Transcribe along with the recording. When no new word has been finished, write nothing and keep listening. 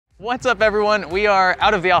What's up everyone? We are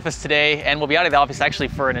out of the office today, and we'll be out of the office actually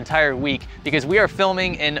for an entire week because we are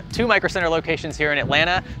filming in 2 Micro Center locations here in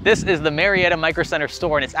Atlanta. This is the Marietta Micro Center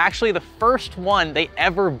store, and it's actually the first one they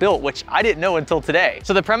ever built, which I didn't know until today.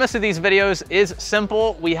 So the premise of these videos is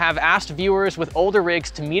simple. We have asked viewers with older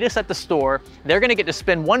rigs to meet us at the store. They're gonna get to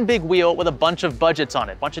spin one big wheel with a bunch of budgets on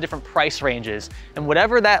it, a bunch of different price ranges, and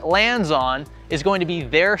whatever that lands on is going to be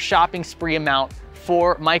their shopping spree amount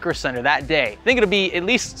for Micro Center that day. I think it'll be at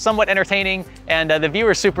least somewhat entertaining, and the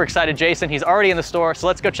viewer's super excited. Jason, he's already in the store, so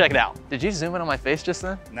let's go check it out. Did you zoom in on my face just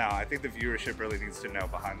then? No, I think the viewership really needs to know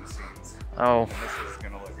behind the scenes. Oh. And this is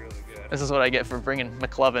gonna look really good. This is what I get for bringing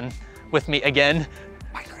McLovin with me again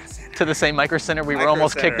Micro Center. to the same Micro Center we were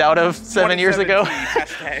almost kicked out of 7 years ago.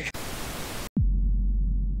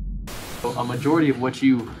 A majority of what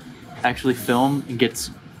you actually film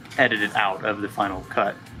gets edited out of the final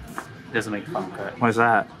cut. It doesn't make the final cut. Why's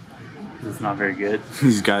that? It's not very good.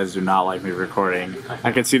 These guys do not like me recording.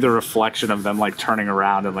 I can see the reflection of them like turning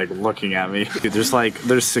around and like looking at me. Dude,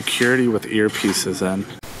 there's security with earpieces in.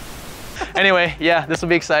 Anyway, yeah, this will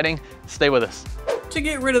be exciting. Stay with us. To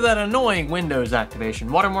get rid of that annoying Windows activation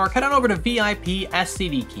watermark, head on over to VIP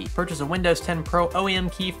SCD Key. Purchase a Windows 10 Pro OEM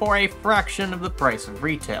key for a fraction of the price of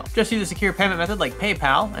retail. Just use a secure payment method like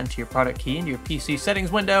PayPal, enter your product key into your PC settings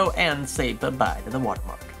window, and say bye-bye to the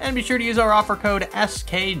watermark. And be sure to use our offer code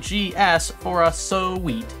SKGS for a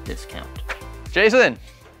sweet discount. Jason.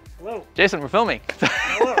 Hello. Jason, we're filming.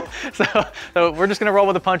 Hello. so we're just gonna roll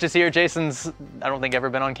with the punches here. Jason's, I don't think ever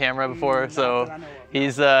been on camera before, so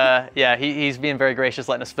he's he's being very gracious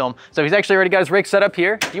letting us film. So he's actually already got his rig set up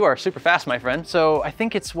here. You are super fast, my friend. So I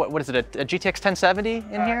think it's, what is it, a GTX 1070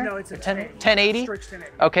 in here? No, it's a 1080? Strix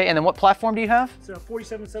 1080. Okay, and then what platform do you have? So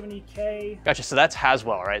 4770K. Gotcha, so that's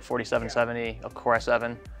Haswell, right? 4770, of Core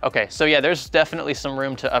i7. Okay, so yeah, there's definitely some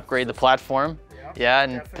room to upgrade the platform. Yeah,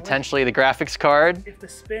 and definitely potentially the graphics card. If the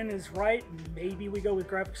spin is right, maybe we go with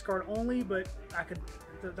graphics card only, but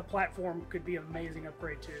the platform could be an amazing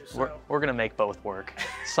upgrade too. So. We're gonna make both work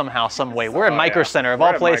somehow, some way. We're in Micro Center of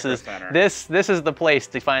all places. This is the place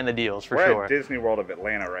to find the deals for sure. We're at Disney World of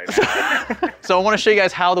Atlanta right now. So I want to show you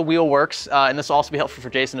guys how the wheel works, and this will also be helpful for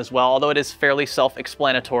Jason as well, although it is fairly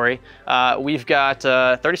self-explanatory. We've got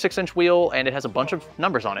a 36-inch wheel, and it has a bunch of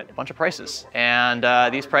numbers on it, a bunch of prices,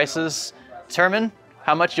 and these prices determine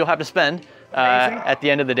how much you'll have to spend at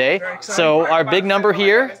the end of the day. So our big number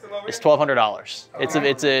here is $1,200.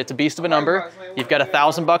 It's a beast of a number. You've got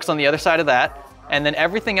 $1,000 on the other side of that, and then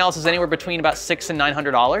everything else is anywhere between about $600 and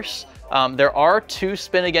 $900. There are 2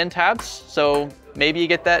 spin again tabs, so maybe you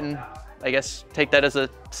get that and I guess take that as a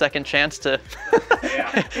second chance to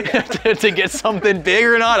to get something big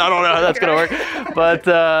or not. I don't know how that's gonna work,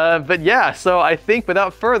 but yeah. So I think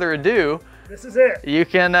without further ado, this is it. You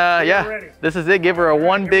can, this is it. Give her a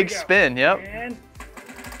one big spin. Yep. And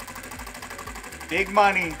big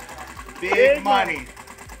money. Big money.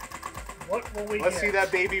 What will we get? Let's see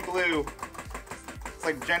that baby blue. It's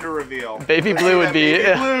like gender reveal. Baby blue would be.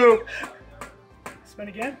 Baby blue. Spin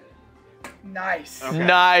again. Nice. Okay.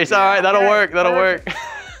 Nice. All right, that'll work. That'll work.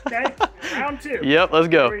 Okay. Round 2. Yep. Let's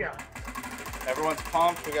go. Here we go. Everyone's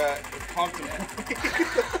pumped. We're pumped.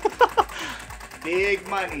 Big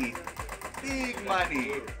money. Big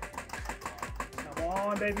money. Come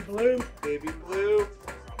on, baby blue. Baby blue.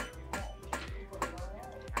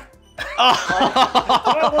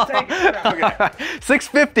 Well, we'll take it. Okay.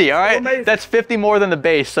 650. All right. Amazing. That's 50 more than the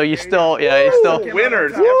base. So you still, you still.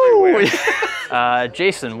 Winners Woo! everywhere.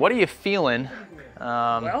 Jason, what are you feeling,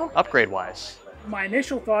 upgrade-wise? My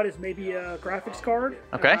initial thought is maybe a graphics card.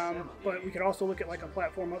 Okay. But we could also look at like a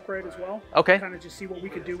platform upgrade as well. Okay. Kind of just see what we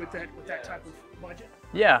could do with that type of budget.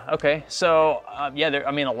 Yeah, okay. So, yeah,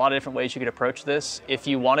 I mean, a lot of different ways you could approach this. If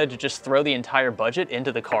you wanted to just throw the entire budget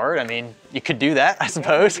into the card, I mean, you could do that, I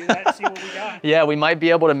suppose. Do that and see what we got. Yeah, we might be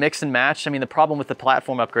able to mix and match. I mean, the problem with the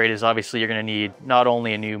platform upgrade is obviously you're gonna need not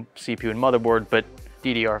only a new CPU and motherboard, but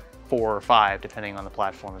DDR4 or 5, depending on the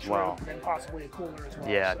platform as well. And possibly a cooler as well.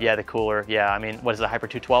 Yeah, so. yeah, the cooler. Yeah, I mean, what is the Hyper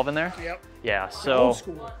 212 in there? Yep. Yeah, The so. old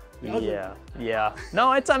school. Yeah.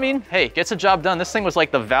 No, I mean, hey, gets the job done. This thing was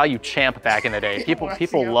like the value champ back in the day.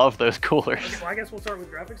 People love those coolers. Well, I guess we'll start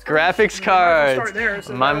with graphics cards. Graphics cards. Start there,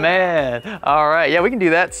 so my man. All right, yeah, we can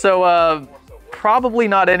do that. So probably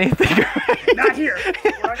not anything. Not here.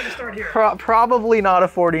 We're not gonna start here. Probably not a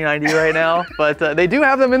 4090 right now, but they do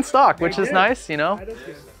have them in stock, which is nice, you know. That is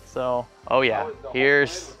good. So, oh yeah,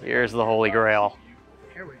 here's the holy grail.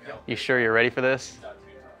 Here we go. You sure you're ready for this?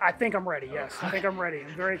 I think I'm ready, yes. I think I'm ready.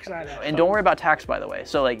 I'm very excited. And don't worry about tax, by the way.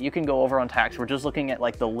 So like you can go over on tax. We're just looking at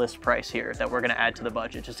like the list price here that we're gonna add to the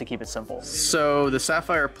budget just to keep it simple. So the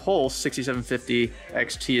Sapphire Pulse 6750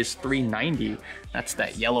 XT is $390. That's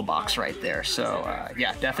that yellow box right there. So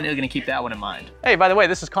yeah, definitely gonna keep that one in mind. Hey, by the way,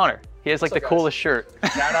 this is Connor. He has like the coolest shirt.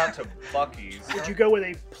 Shout out to Bucky's. Would you go with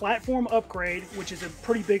a platform upgrade, which is a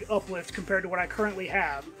pretty big uplift compared to what I currently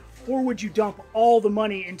have? Or would you dump all the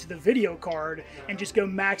money into the video card and just go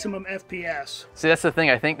maximum FPS? See, that's the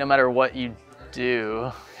thing. I think no matter what you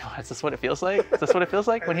do, is this what it feels like? Is this what it feels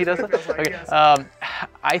like when he does that? Like, Okay. yes.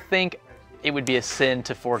 I think it would be a sin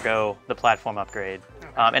to forego the platform upgrade.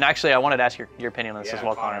 And actually, I wanted to ask your opinion on this as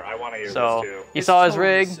well, Connor. I want to hear So this too. you saw his totally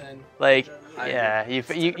rig, sin. like yeah,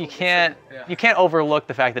 you can't overlook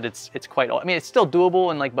the fact that it's quite. I mean, it's still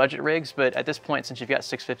doable in like budget rigs, but at this point, since you've got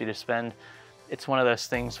 $650 to spend, it's one of those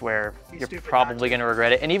things where you're stupid probably not to. going to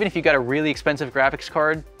regret it. And even if you got a really expensive graphics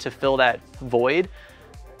card to fill that void,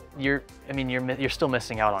 you're still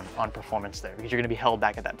missing out on performance there because you're going to be held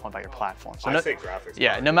back at that point by your platform. So I say graphics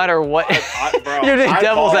yeah, card. no matter what, Bro, you're the I'd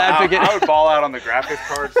devil's ball out. advocate. I would ball out on the graphics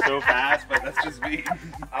card so fast, but that's just me.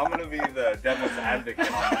 I'm gonna be the devil's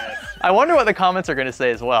advocate on this. I wonder what the comments are going to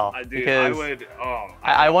say as well. Dude, because I would.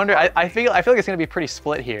 I wonder. I feel like it's going to be pretty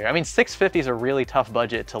split here. I mean, $650 is a really tough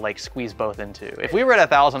budget to like squeeze both into. If we were at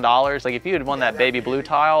 $1,000, like if you had won that baby blue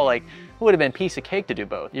tile, like it would have been a piece of cake to do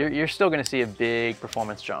both. You're still going to see a big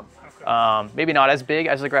performance jump. Maybe not as big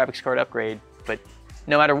as the graphics card upgrade, but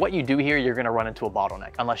no matter what you do here, you're going to run into a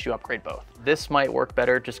bottleneck unless you upgrade both. This might work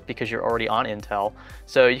better just because you're already on Intel.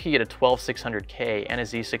 So you can get a 12600K and a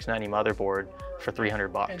Z690 motherboard for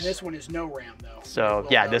 $300. And this one is no RAM though. So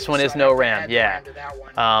yeah, this one is no RAM, yeah. There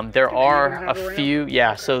Do they are even a have a RAM? few,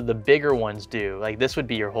 yeah, so the bigger ones do. Like this would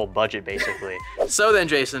be your whole budget basically. So then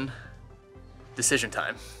Jason, decision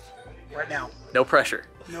time. Right now, No pressure,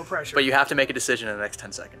 no pressure. but you have to make a decision in the next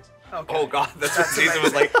 10 seconds. Okay. Oh God, that's what Jason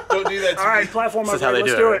was like. Don't do that. To All right, me. platform This is how upgrade. they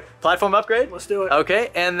Let's do do it. it. Platform upgrade? Let's do it. Okay,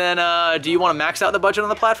 and then do you want to max out the budget on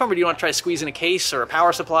the platform or do you want to try to squeeze in a case or a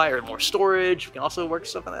power supply or more storage? We can also work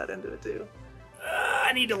stuff on that into it too.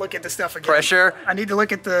 I need to look at the stuff again. Pressure. I need to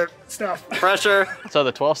look at the stuff. Pressure. So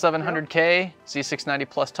the 12700K Z690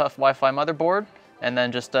 plus tough Wi-Fi motherboard, and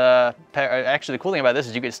then just actually the cool thing about this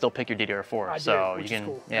is you can still pick your DDR4. I do, So which you is can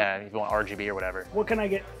cool. yeah, if you want RGB or whatever. What can I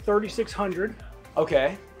get? 3600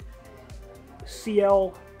 Okay.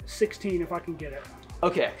 CL16 if I can get it.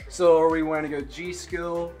 Okay. So are we want to go G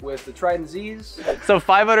skill with the Trident Z's? So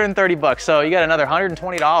 $530. So you got another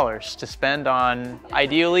 $120 to spend on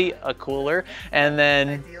ideally a cooler, and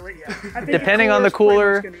then Ideally, yeah. I think depending on the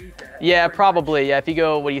cooler's cooler, pretty much gonna eat that. yeah, probably. Yeah, if you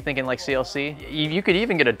go, what are you thinking, like CLC? You could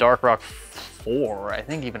even get a Dark Rock 4. I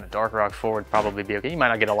think even a Dark Rock 4 would probably be okay. You might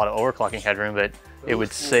not get a lot of overclocking headroom, but it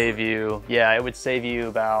would save you, yeah, it would save you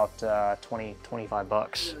about 25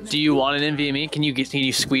 bucks. Do you want an NVMe? Can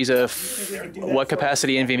you squeeze what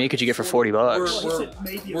capacity NVMe could you get for 40 bucks?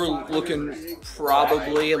 We're looking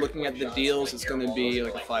probably looking at the deals. It's going to be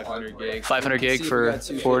like a 500 gig. 500 gig See if we for got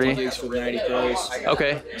 250 40? gigs for 90 pros.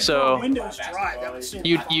 Okay, so Windows Drive, that would still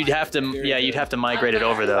you'd have to migrate it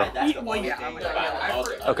over though. Well, yeah,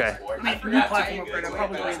 Okay. I mean, new platform upgrade, I'll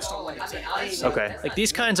probably install Windows anyways. Okay. Like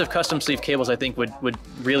these kinds of custom sleeve cables, I think would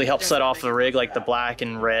really help set off the rig, like the black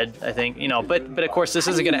and red. I think but of course this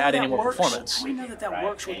isn't going to add any more performance. We know that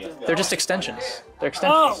works with the... They're just extensions. They're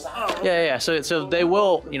extensions. Oh. Yeah. So they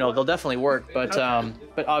will, they'll definitely work, but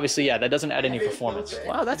obviously, yeah, that doesn't add any performance.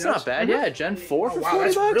 Wow, that's not bad. Yeah, Gen 4 for Wow, 40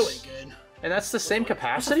 that's bucks. really good. And that's the same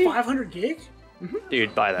capacity? 500 gig?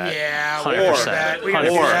 Dude, buy that. Yeah, 100%. we gotta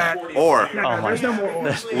do that. Or No, there's no more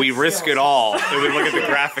orders. we risk it all and we look at the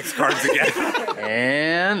graphics cards again.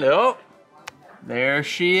 And there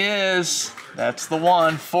she is. That's the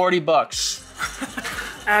one. 40 bucks.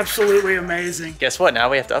 Absolutely amazing. Guess what? Now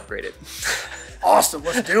we have to upgrade it. Awesome,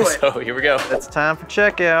 let's do it. So here we go. It's time for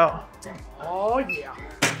checkout. Oh, yeah.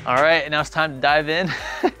 All right, now it's time to dive in.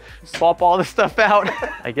 Swap all this stuff out.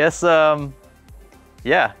 I guess,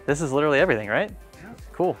 yeah, this is literally everything, right? Yeah.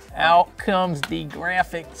 Cool. Out comes the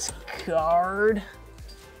graphics card.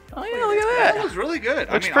 Oh yeah, look at That that. was really good.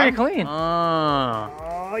 Looks pretty clean.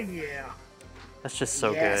 Oh, yeah. That's just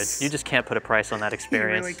so Yes. good. You just can't put a price on that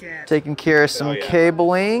experience. really can't. Taking care of some yeah.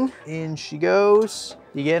 cabling. In she goes.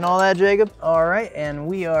 You getting all that, Jacob? All right, and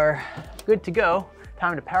we are good to go.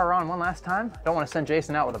 Time to power on one last time. Don't want to send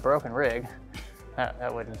Jason out with a broken rig.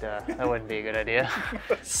 That wouldn't be a good idea.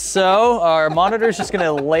 So our monitor's just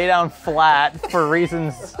gonna lay down flat for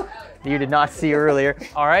reasons you did not see earlier.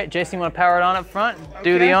 All right, Jason, you want to power it on up front?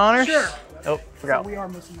 Do the Okay, honors. Sure. Oh, forgot. We are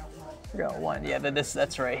missing that one. Forgot one. Yeah,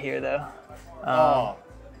 that's right here though.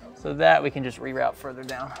 So that we can just reroute further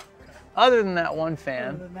down. Other than that one Other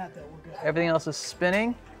fan, than that, though, we're good. everything else is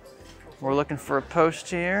spinning. We're looking for a post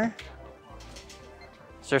here.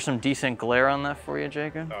 Is there some decent glare on that for you,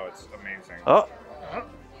 Jacob? Oh, it's amazing. Oh,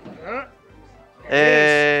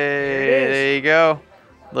 hey, there you go.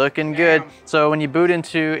 Looking good. So when you boot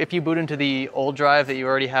into, if you boot into the old drive that you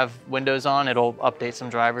already have Windows on, it'll update some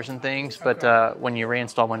drivers and things. But when you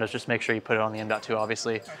reinstall Windows, just make sure you put it on the M.2,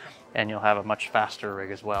 obviously, and you'll have a much faster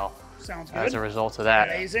rig as well. Sounds good. As a result of that.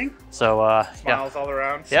 Amazing. So yeah. Smiles all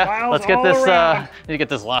around. Yeah, Smiles let's get all this, around. need to get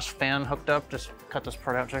this last fan hooked up. Just cut this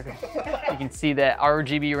part out, Jacob. You can see that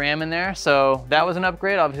RGB RAM in there. So that was an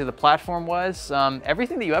upgrade. Obviously the platform was.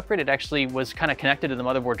 Everything that you upgraded actually was kind of connected to the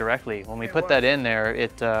motherboard directly. When we put that in there,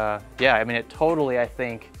 it, yeah, I mean, it totally, I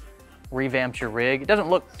think, revamped your rig. It doesn't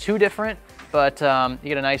look too different, but you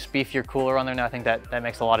get a nice beefier cooler on there now. I think that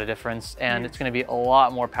makes a lot of difference, and it's going to be a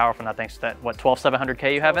lot more powerful now thanks to that, what,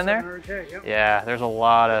 12700K you have in there? 12700K, yep. Yeah, there's a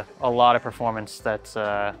lot of performance that's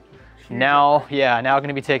now going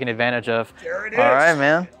to be taken advantage of. There it is. All right,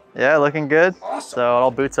 man. Yeah, looking good. Awesome. So it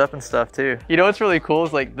all boots up and stuff too. You know what's really cool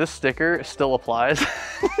is like this sticker still applies.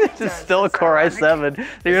 It's still a Core i7.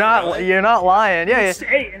 You're not lying. Yeah, It's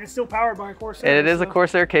 8, and it's still powered by a Corsair. and it is a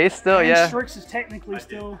Corsair case still. And yeah. Strix is technically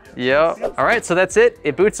still. Yep. All right, so that's it.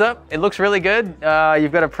 It boots up. It looks really good.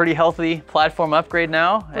 You've got a pretty healthy platform upgrade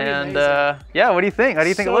now. Pretty and amazing. yeah, what do you think? How do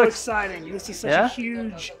you think it So looks? exciting. This is such Yeah? a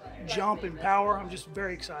huge jump in power. I'm just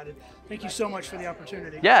very excited. Thank you so much for the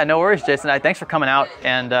opportunity. Yeah, no worries, Jason. Thanks for coming out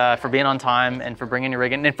and for being on time and for bringing your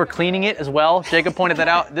rig in and for cleaning it as well. Jacob pointed that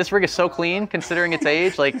out. This rig is so clean considering its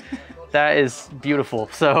age. Like, that is beautiful.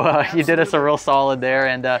 So you did us a real solid there.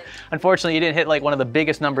 And unfortunately, you didn't hit like one of the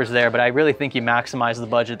biggest numbers there, but I really think you maximized the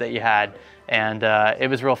budget that you had. And it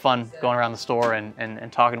was real fun going around the store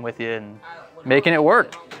and talking with you and making it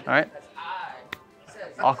work. All right.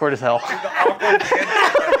 Awkward as hell.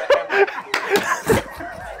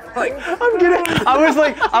 I'm kidding.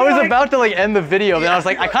 I was about to like end the video, but I was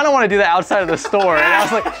like, I kind of want to do that outside of the store. And I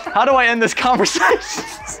was like, how do I end this conversation?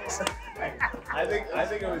 I think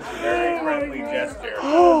it was a very friendly gesture.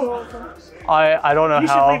 I don't know You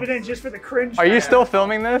should how. leave it in just for the cringe. Are you still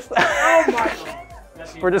filming this? Oh my.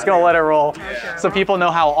 We're just gonna let it roll, so people know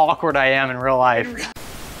how awkward I am in real life.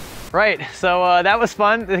 Right. So that was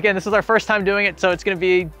fun. Again, this is our first time doing it, so it's gonna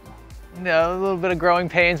be a little bit of growing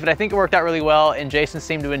pains, but I think it worked out really well, and Jason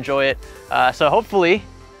seemed to enjoy it. So hopefully,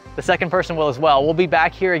 the second person will as well. We'll be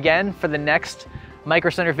back here again for the next Micro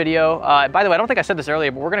Center video. By the way, I don't think I said this earlier,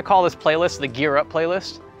 but we're gonna call this playlist the Gear Up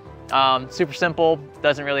playlist. Super simple,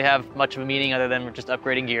 doesn't really have much of a meaning other than we're just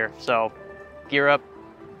upgrading gear. So, gear up.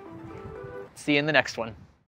 See you in the next one.